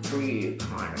mind for you,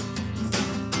 kind of.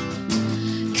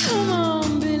 Come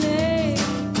on, Billy,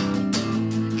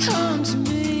 come to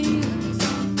me.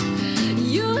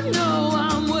 You know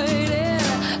I'm waiting.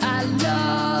 I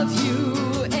love you.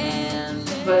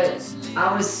 But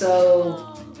I was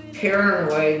so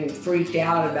paranoid and freaked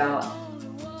out about,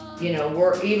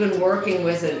 even working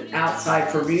with an outside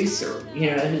producer,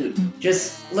 who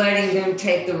just letting them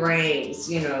take the reins,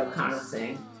 kind of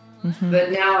thing. Mm-hmm.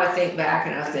 But now I think back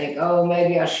and I think, oh,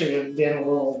 maybe I shouldn't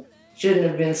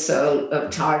have been so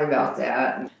uptight about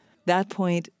that. That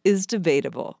point is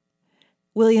debatable.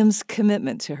 Williams'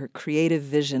 commitment to her creative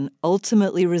vision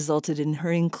ultimately resulted in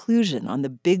her inclusion on the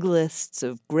big lists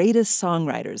of greatest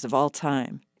songwriters of all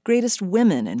time, greatest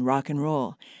women in rock and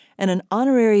roll, and an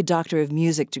honorary Doctor of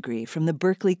Music degree from the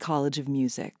Berklee College of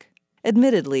Music.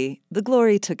 Admittedly, the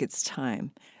glory took its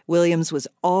time. Williams was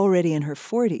already in her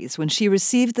 40s when she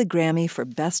received the Grammy for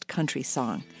Best Country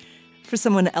Song for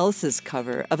someone else's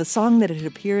cover of a song that had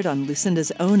appeared on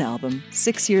Lucinda's own album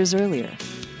 6 years earlier.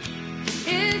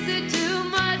 Is it too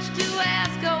much to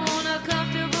ask? I want a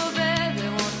comfortable bed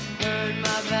that won't hurt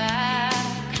my back.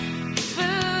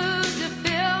 Food to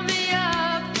fill me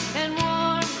up and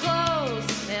warm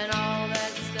clothes and all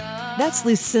that stuff. That's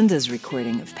Lucinda's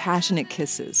recording of Passionate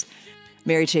Kisses.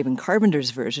 Mary Chapin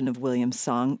Carpenter's version of Williams'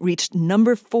 song reached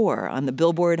number 4 on the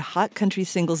Billboard Hot Country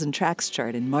Singles and Tracks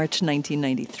chart in March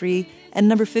 1993 and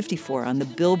number 54 on the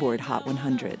Billboard Hot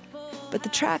 100. But the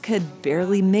track had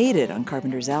barely made it on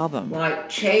Carpenter's album. Like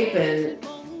Chapin,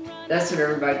 that's what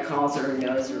everybody calls her who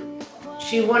knows her.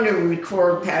 She wanted to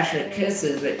record Passionate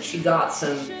Kisses, but she got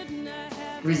some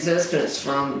resistance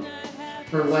from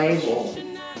her label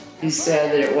who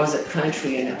said that it wasn't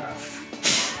country enough.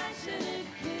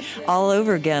 All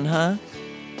over again, huh?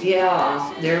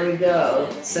 Yeah, there we go.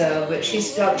 So, but she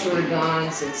stuck to her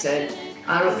guns and said,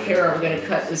 I don't care, I'm going to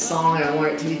cut this song and I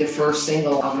want it to be the first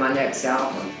single of my next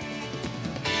album.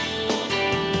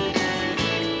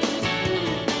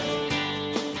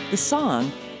 The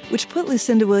song, which put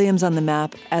Lucinda Williams on the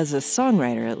map as a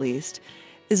songwriter at least,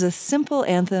 is a simple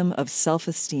anthem of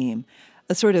self-esteem,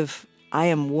 a sort of I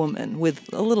am woman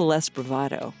with a little less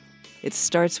bravado. It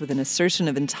starts with an assertion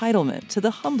of entitlement to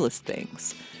the humblest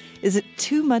things. Is it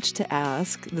too much to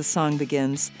ask, the song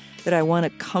begins, that I want a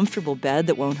comfortable bed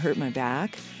that won't hurt my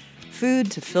back?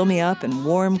 Food to fill me up and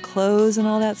warm clothes and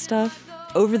all that stuff?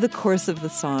 Over the course of the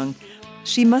song,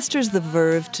 she musters the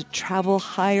verve to travel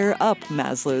higher up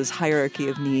Maslow's hierarchy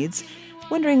of needs,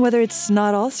 wondering whether it's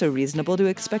not also reasonable to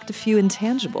expect a few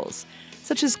intangibles,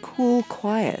 such as cool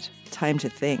quiet, time to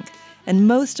think, and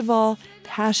most of all,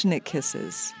 passionate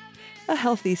kisses. A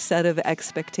healthy set of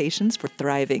expectations for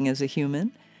thriving as a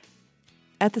human.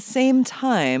 At the same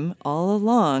time, all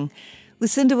along,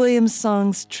 Lucinda Williams'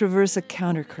 songs traverse a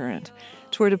countercurrent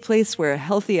toward a place where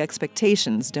healthy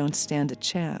expectations don't stand a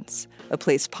chance, a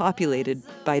place populated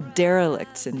by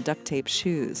derelicts in duct tape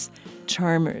shoes,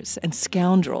 charmers and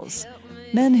scoundrels,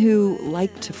 men who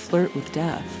like to flirt with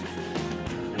death.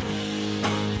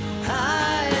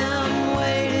 I am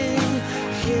waiting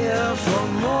here for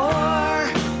more.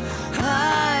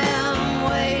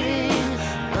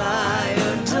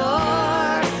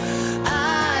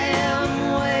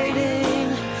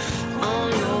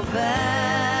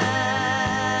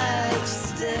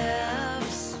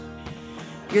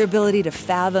 Your ability to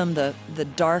fathom the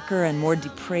darker and more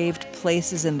depraved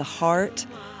places in the heart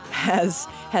has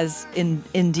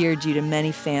endeared you to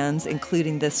many fans,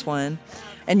 including this one.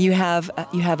 And you have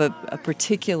a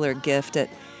particular gift at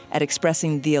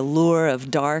expressing the allure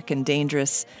of dark and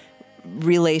dangerous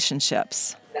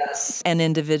relationships. Yes. And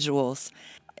individuals.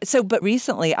 But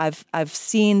recently I've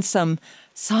seen some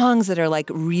songs that are like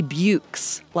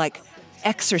rebukes, like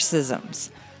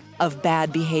exorcisms of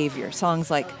bad behavior.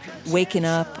 Songs like Waking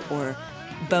Up or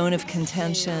Bone of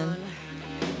Contention.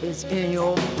 It's in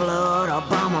your blood,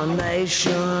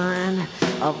 abomination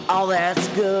of all that's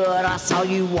good. I saw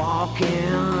you walking,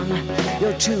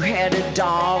 you're a two-headed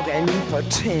dog, and you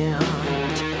pretend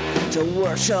to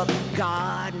worship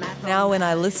God. Now when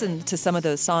I listen to some of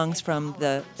those songs from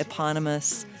the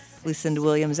eponymous Lucinda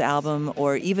Williams album,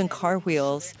 or even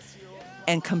Carwheels,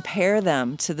 and compare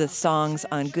them to the songs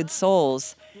on Good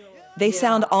Souls, they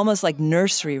sound almost like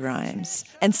nursery rhymes.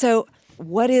 And so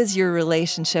what is your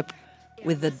relationship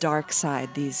with the dark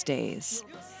side these days?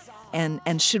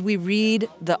 And should we read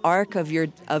the arc of your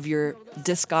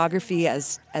discography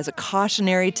as a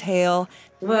cautionary tale?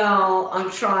 Well, I'm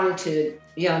trying to,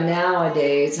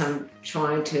 nowadays I'm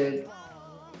trying to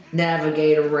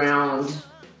navigate around,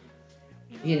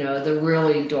 the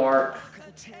really dark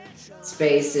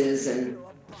spaces and,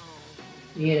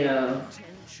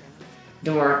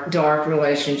 dark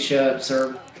relationships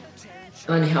or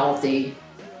unhealthy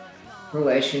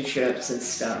relationships and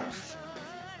stuff.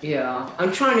 Yeah,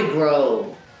 I'm trying to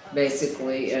grow,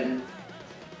 basically. And,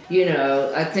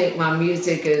 I think my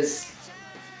music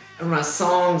my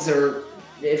songs are,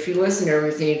 if you listen to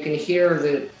everything, you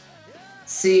can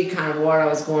see kind of what I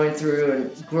was going through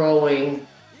and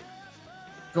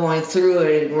going through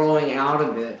it and growing out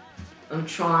of it. I'm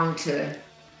trying to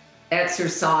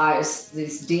exorcise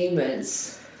these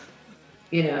demons,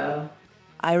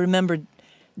 I remember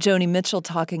Joni Mitchell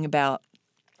talking about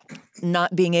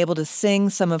not being able to sing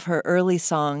some of her early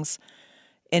songs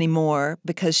anymore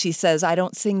because she says, I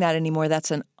don't sing that anymore.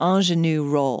 That's an ingenue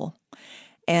role.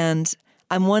 And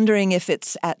I'm wondering if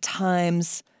it's at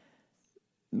times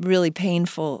really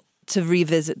painful to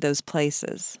revisit those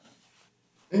places.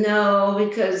 No,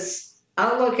 because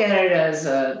I look at it as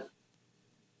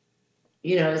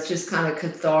it's just kind of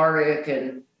cathartic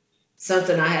and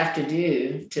something I have to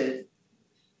do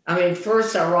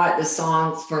first I write the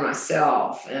songs for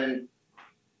myself and,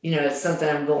 it's something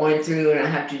I'm going through and I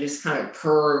have to just kind of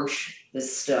purge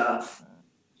this stuff,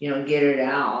 get it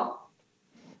out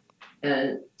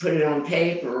and put it on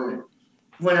paper.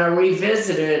 When I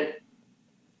revisit it,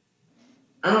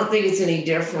 I don't think it's any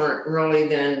different really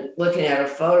than looking at a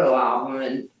photo album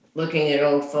and looking at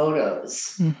old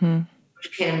photos,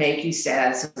 which can make you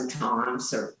sad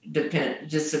sometimes or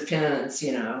just depends,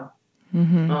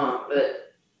 Mm-hmm.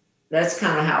 But that's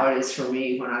kind of how it is for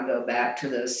me when I go back to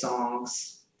those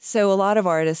songs. So a lot of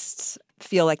artists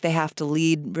feel like they have to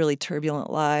lead really turbulent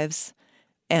lives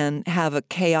and have a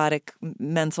chaotic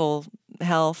mental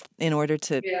health in order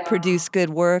to produce good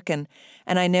work. And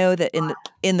I know that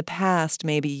in the past,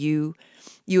 maybe you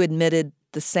admitted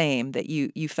the same, that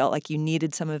you felt like you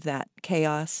needed some of that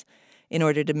chaos in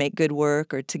order to make good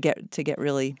work or to get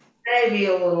really. Maybe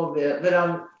a little bit,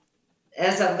 but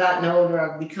as I've gotten older,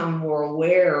 I've become more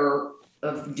aware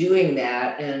of doing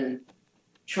that and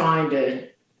trying to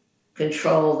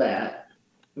control that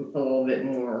a little bit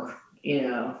more,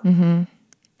 Mm-hmm.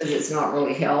 because it's not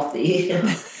really healthy. You don't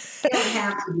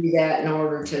have to do that in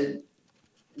order to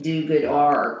do good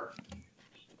art.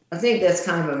 I think that's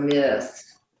kind of a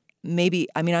myth. Maybe,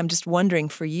 I'm just wondering,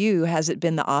 for you, has it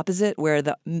been the opposite, where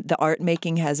the art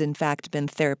making has in fact been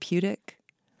therapeutic?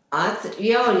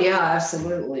 Yeah,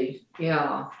 absolutely.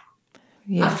 Yeah.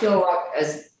 I feel like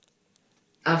as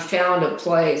I've found a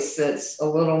place that's a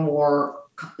little more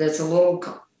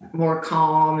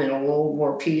calm and a little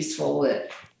more peaceful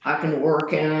that I can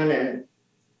work in and,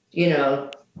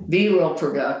 be real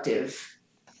productive.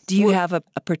 Do you have a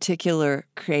particular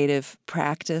creative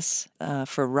practice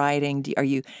for writing?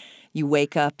 You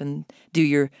wake up and do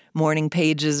your morning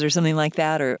pages or something like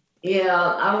that, or? Yeah,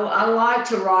 I like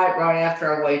to write right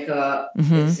after I wake up.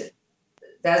 Mm-hmm.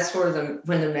 That's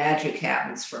when the magic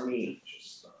happens for me.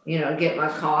 Get my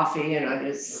coffee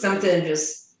and something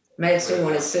just makes me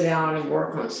want to sit down and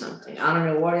work on something. I don't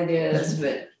know what it is,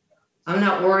 but I'm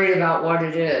not worried about what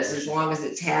it is as long as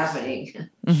it's happening.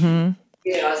 Mm-hmm.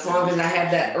 As long as I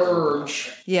have that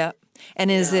urge. Yeah. And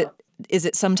is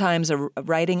it sometimes a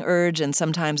writing urge and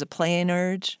sometimes a playing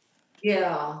urge?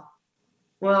 Yeah.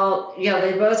 Well,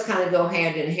 they both kind of go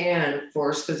hand in hand, of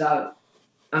course, because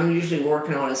I'm usually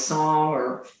working on a song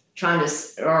or I'm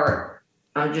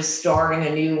just starting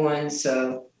a new one.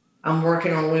 So I'm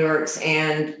working on lyrics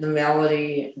and the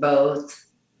melody, both.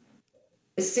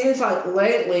 It seems like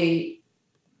lately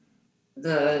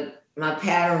my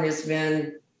pattern has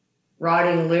been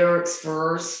writing lyrics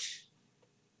first.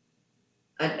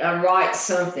 I write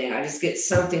something. I just get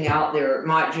something out there. It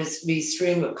might just be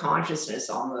stream of consciousness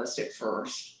almost at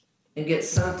first, and get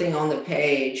something on the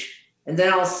page. And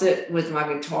then I'll sit with my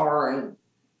guitar and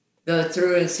go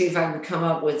through and see if I can come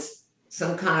up with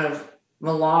some kind of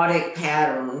melodic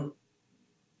pattern.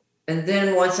 And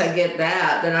then once I get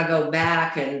that, then I go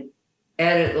back and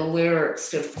edit the lyrics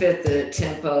to fit the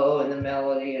tempo and the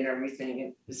melody and everything,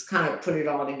 and just kind of put it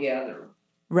all together.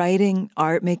 Writing,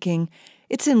 art making,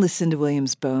 it's in Lucinda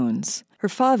Williams' bones. Her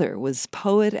father was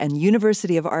poet and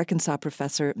University of Arkansas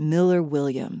professor Miller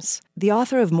Williams, the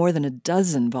author of more than a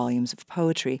dozen volumes of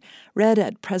poetry read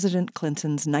at President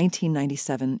Clinton's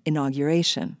 1997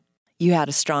 inauguration. You had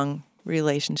a strong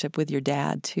relationship with your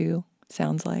dad, too,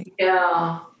 sounds like.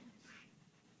 Yeah,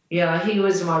 he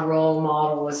was my role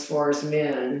model as far as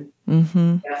men,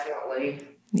 definitely.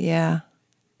 Yeah.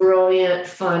 Brilliant,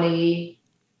 funny,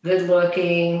 good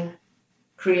looking,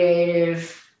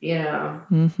 creative, Yeah.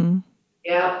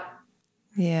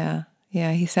 Yeah,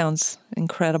 he sounds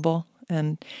incredible.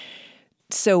 And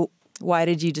so why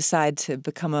did you decide to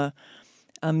become a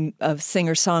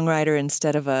singer-songwriter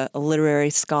instead of a literary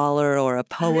scholar or a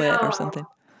poet or something?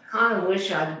 I kind of wish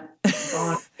I'd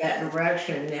gone that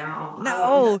direction now.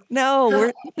 No.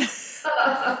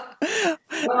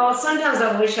 Well, sometimes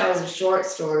I wish I was a short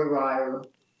story writer,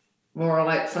 more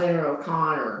like Flannery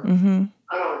O'Connor.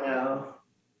 I don't know.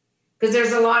 Because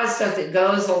there's a lot of stuff that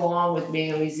goes along with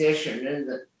being a musician and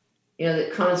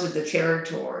that comes with the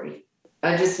territory.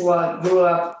 I just grew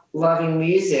up loving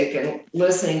music and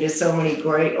listening to so many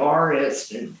great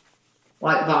artists, and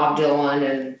like Bob Dylan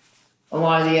and a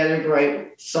lot of the other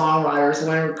great songwriters,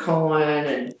 Leonard Cohen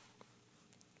and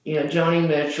Joni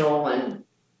Mitchell and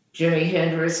Jimi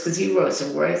Hendrix, because he wrote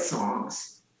some great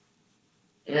songs.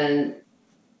 And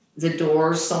the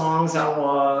Doors songs I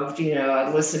loved.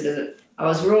 I'd listen to I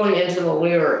was really into the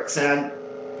lyrics, and I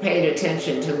paid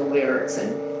attention to the lyrics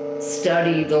and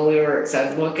studied the lyrics.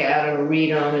 I'd look at them,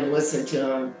 read them, and listen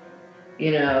to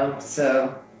them,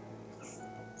 so.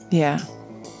 Yeah,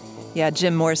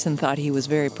 Jim Morrison thought he was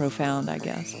very profound, I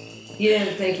guess. You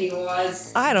didn't think he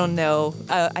was? I don't know.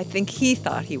 I think he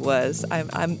thought he was.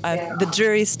 The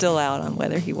jury's still out on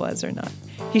whether he was or not.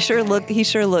 He sure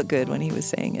looked good when he was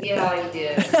saying it. Yeah, though. he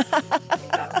did.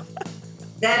 Yeah.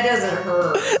 That doesn't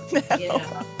hurt. No.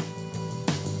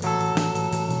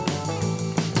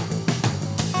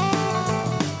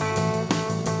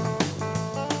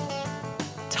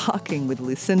 Talking with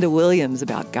Lucinda Williams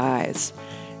about guys.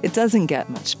 It doesn't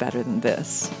get much better than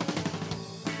this.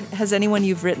 Has anyone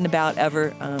you've written about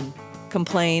ever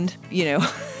complained?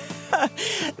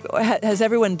 Has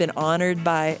everyone been honored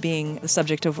by being the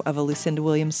subject of a Lucinda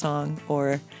Williams song,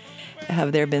 or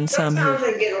have there been some Sometimes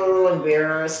I get a little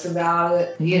embarrassed about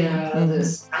it. I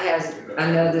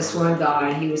know this one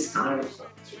guy, he was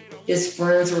his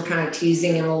friends were kind of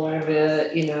teasing him a little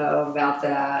bit, about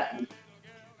that.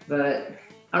 But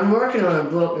I'm working on a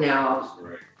book now,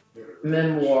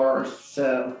 memoir,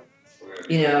 so,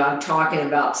 I'm talking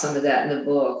about some of that in the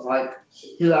book, like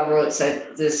who I wrote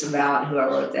this about, who I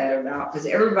wrote that about, because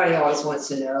everybody always wants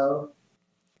to know.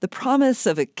 The promise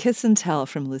of a kiss and tell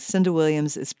from Lucinda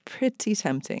Williams is pretty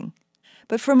tempting.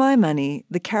 But for my money,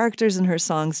 the characters in her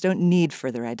songs don't need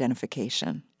further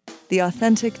identification. The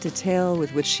authentic detail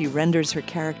with which she renders her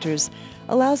characters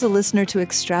allows a listener to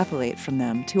extrapolate from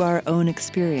them to our own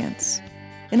experience.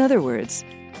 In other words,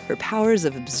 her powers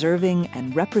of observing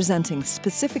and representing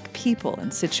specific people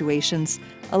and situations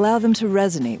allow them to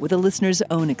resonate with a listener's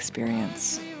own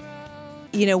experience.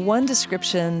 One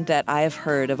description that I have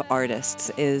heard of artists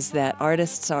is that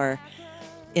artists are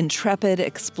intrepid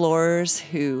explorers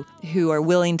who are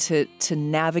willing to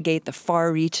navigate the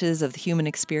far reaches of the human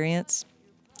experience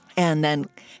and then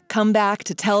come back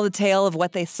to tell the tale of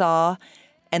what they saw,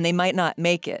 and they might not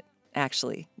make it,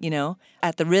 actually,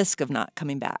 at the risk of not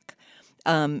coming back.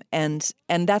 And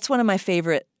that's one of my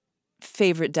favorite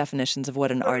definitions of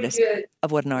what an artist is.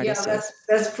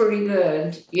 That's pretty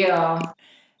good. Yeah.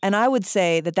 And I would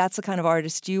say that that's the kind of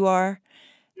artist you are,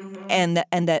 and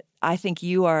that I think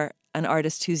you are an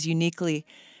artist who's uniquely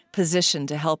positioned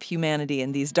to help humanity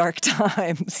in these dark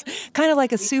times, kind of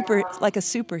like a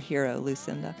superhero,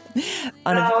 Lucinda.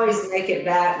 I always make it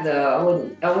back, though.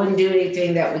 I wouldn't do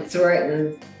anything that would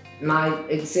threaten my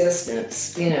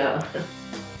existence,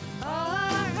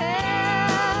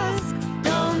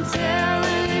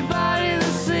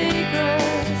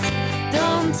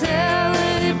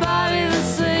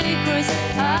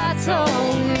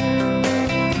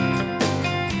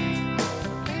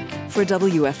 For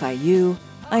WFIU,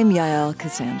 I'm Yael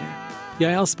Cassander.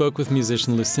 Yael spoke with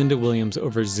musician Lucinda Williams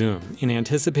over Zoom in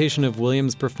anticipation of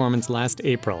Williams' performance last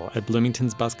April at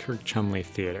Bloomington's Buskirk-Chumley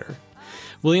Theater.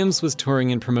 Williams was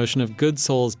touring in promotion of Good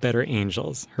Souls, Better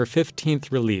Angels, her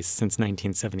 15th release since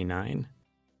 1979.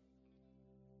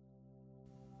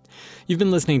 You've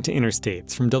been listening to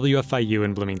Interstates from WFIU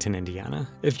in Bloomington, Indiana.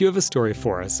 If you have a story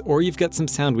for us, or you've got some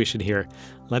sound we should hear,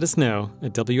 let us know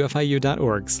at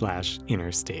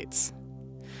wfiu.org/interstates.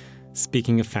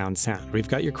 Speaking of found sound, we've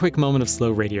got your quick moment of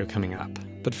slow radio coming up.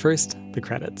 But first, the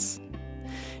credits.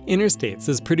 Interstates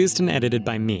is produced and edited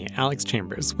by me, Alex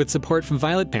Chambers, with support from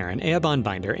Violet Barron, Ea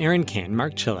Bonbinder, Aaron Kane,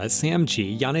 Mark Chilla, Sam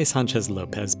G., Yane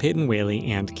Sanchez-Lopez, Peyton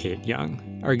Whaley, and Kate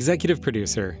Young. Our executive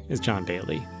producer is John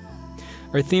Bailey.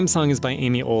 Our theme song is by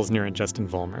Amy Olsner and Justin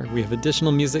Vollmer. We have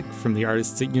additional music from the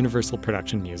artists at Universal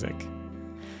Production Music.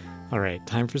 All right,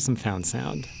 time for some found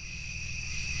sound.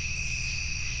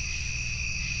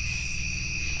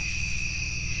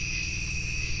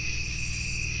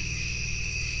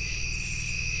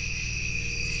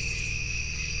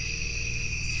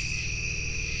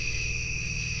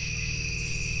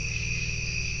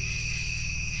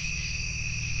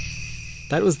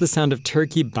 That was the sound of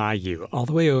Turkey Bayou, all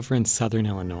the way over in southern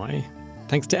Illinois.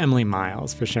 Thanks to Emily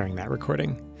Miles for sharing that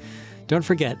recording. Don't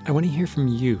forget, I want to hear from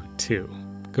you, too.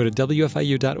 Go to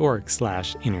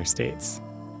wfiu.org/interstates.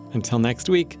 Until next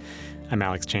week, I'm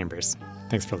Alex Chambers.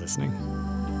 Thanks for listening.